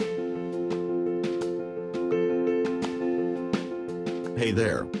Hey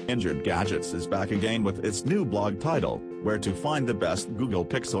there, Injured Gadgets is back again with its new blog title, Where to Find the Best Google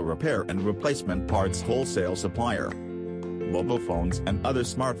Pixel Repair and Replacement Parts Wholesale Supplier. Mobile phones and other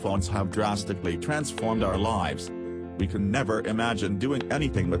smartphones have drastically transformed our lives. We can never imagine doing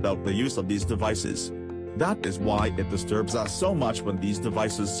anything without the use of these devices. That is why it disturbs us so much when these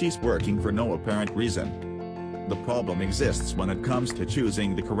devices cease working for no apparent reason. The problem exists when it comes to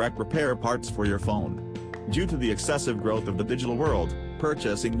choosing the correct repair parts for your phone. Due to the excessive growth of the digital world,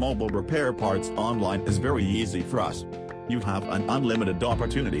 purchasing mobile repair parts online is very easy for us. You have an unlimited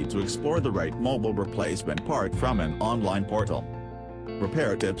opportunity to explore the right mobile replacement part from an online portal.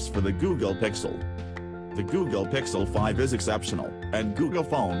 Repair tips for the Google Pixel. The Google Pixel 5 is exceptional, and Google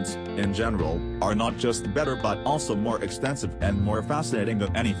phones, in general, are not just better but also more extensive and more fascinating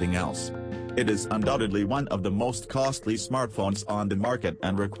than anything else. It is undoubtedly one of the most costly smartphones on the market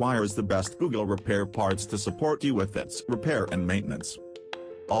and requires the best Google repair parts to support you with its repair and maintenance.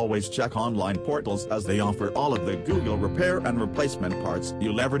 Always check online portals as they offer all of the Google repair and replacement parts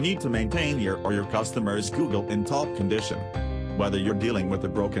you'll ever need to maintain your or your customer's Google in top condition. Whether you're dealing with a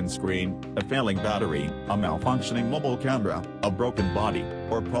broken screen, a failing battery, a malfunctioning mobile camera, a broken body,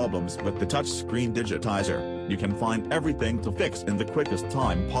 or problems with the touchscreen digitizer, you can find everything to fix in the quickest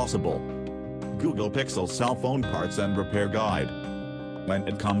time possible. Google Pixel Cell Phone Parts and Repair Guide. When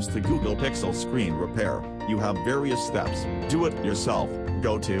it comes to Google Pixel screen repair, you have various steps. Do it yourself,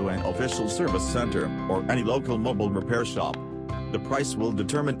 go to an official service center, or any local mobile repair shop. The price will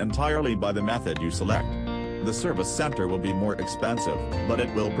determine entirely by the method you select. The service center will be more expensive, but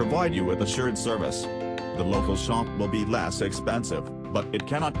it will provide you with assured service. The local shop will be less expensive, but it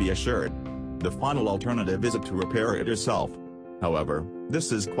cannot be assured. The final alternative is to repair it yourself. However,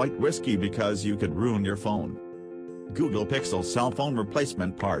 this is quite risky because you could ruin your phone. Google Pixel Cell Phone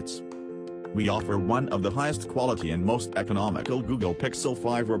Replacement Parts. We offer one of the highest quality and most economical Google Pixel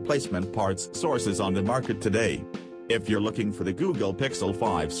 5 replacement parts sources on the market today. If you're looking for the Google Pixel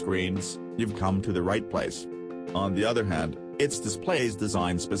 5 screens, you've come to the right place. On the other hand, its display is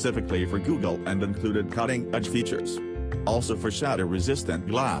designed specifically for Google and included cutting-edge features. Also for shatter-resistant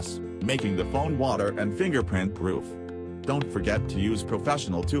glass, making the phone water and fingerprint-proof. Don't forget to use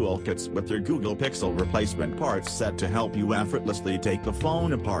professional toolkits with your Google Pixel replacement parts set to help you effortlessly take the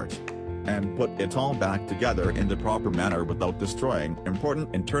phone apart and put it all back together in the proper manner without destroying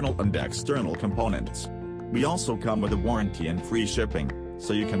important internal and external components. We also come with a warranty and free shipping,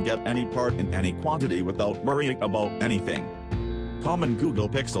 so you can get any part in any quantity without worrying about anything. Common Google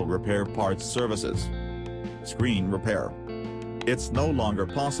Pixel repair parts services. Screen repair. It's no longer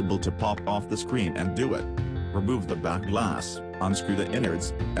possible to pop off the screen and do it. Remove the back glass, unscrew the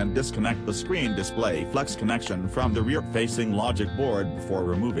innards, and disconnect the screen display flex connection from the rear-facing logic board before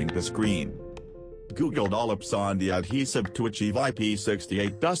removing the screen. Google dollops on the adhesive to achieve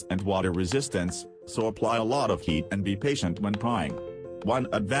IP68 dust and water resistance, so apply a lot of heat and be patient when prying. One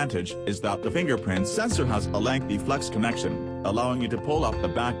advantage is that the fingerprint sensor has a lengthy flex connection, allowing you to pull up the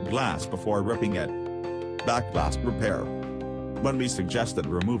back glass before ripping it. Back glass repair. When we suggested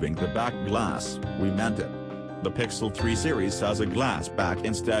removing the back glass, we meant it. The Pixel 3 series has a glass back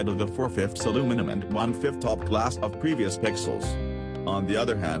instead of the 4/5 aluminum and 1/5 top glass of previous Pixels. On the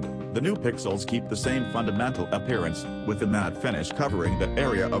other hand, the new Pixels keep the same fundamental appearance, with a matte finish covering the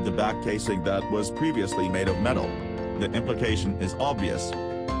area of the back casing that was previously made of metal. The implication is obvious.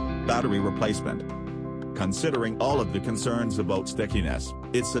 Battery replacement. Considering all of the concerns about stickiness,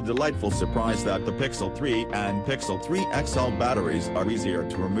 it's a delightful surprise that the Pixel 3 and Pixel 3 XL batteries are easier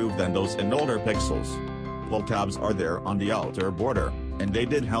to remove than those in older Pixels. Pull tabs are there on the outer border, and they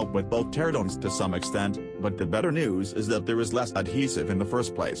did help with both teardowns to some extent, but the better news is that there is less adhesive in the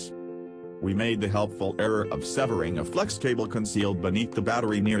first place. We made the helpful error of severing a flex cable concealed beneath the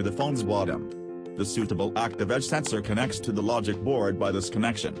battery near the phone's bottom. The suitable active edge sensor connects to the logic board by this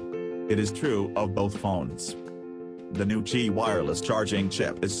connection. It is true of both phones. The new Qi wireless charging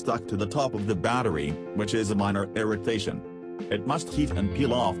chip is stuck to the top of the battery, which is a minor irritation. It must heat and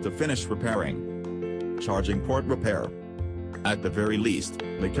peel off to finish repairing. Charging port repair. At the very least,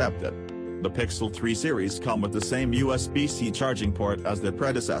 they kept it. The Pixel 3 series come with the same USB-C charging port as their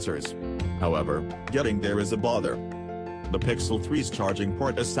predecessors. However, getting there is a bother. The Pixel 3's charging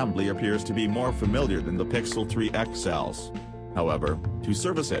port assembly appears to be more familiar than the Pixel 3 XL's. However, to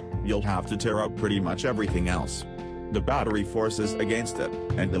service it, you'll have to tear out pretty much everything else. The battery forces against it,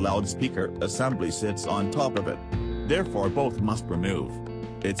 and the loudspeaker assembly sits on top of it. Therefore both must remove.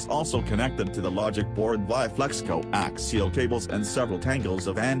 It's also connected to the logic board via Flexco axial cables and several tangles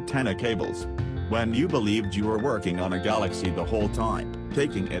of antenna cables. When you believed you were working on a Galaxy the whole time,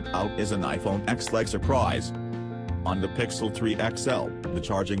 taking it out is an iPhone X-like surprise. On the Pixel 3 XL, the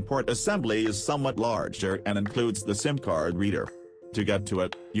charging port assembly is somewhat larger and includes the SIM card reader. To get to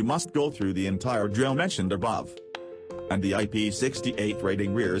it, you must go through the entire drill mentioned above. And the IP68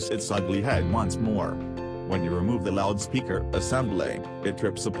 rating rears its ugly head once more. When you remove the loudspeaker assembly, it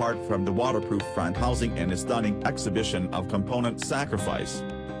trips apart from the waterproof front housing in a stunning exhibition of component sacrifice.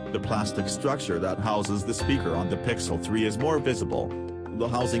 The plastic structure that houses the speaker on the Pixel 3 is more visible. The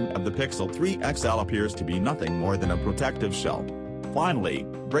housing of the Pixel 3 XL appears to be nothing more than a protective shell. Finally,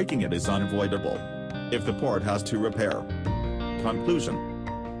 breaking it is unavoidable if the port has to repair. Conclusion: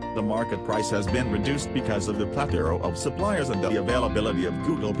 the market price has been reduced because of the plethora of suppliers and the availability of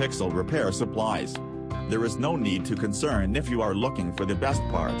Google Pixel repair supplies. There is no need to concern if you are looking for the best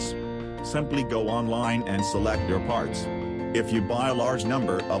parts. Simply go online and select your parts. If you buy a large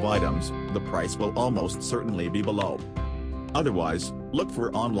number of items, the price will almost certainly be below. Otherwise, look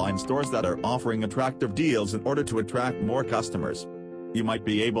for online stores that are offering attractive deals in order to attract more customers. You might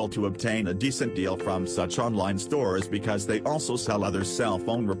be able to obtain a decent deal from such online stores because they also sell other cell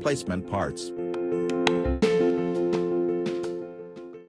phone replacement parts.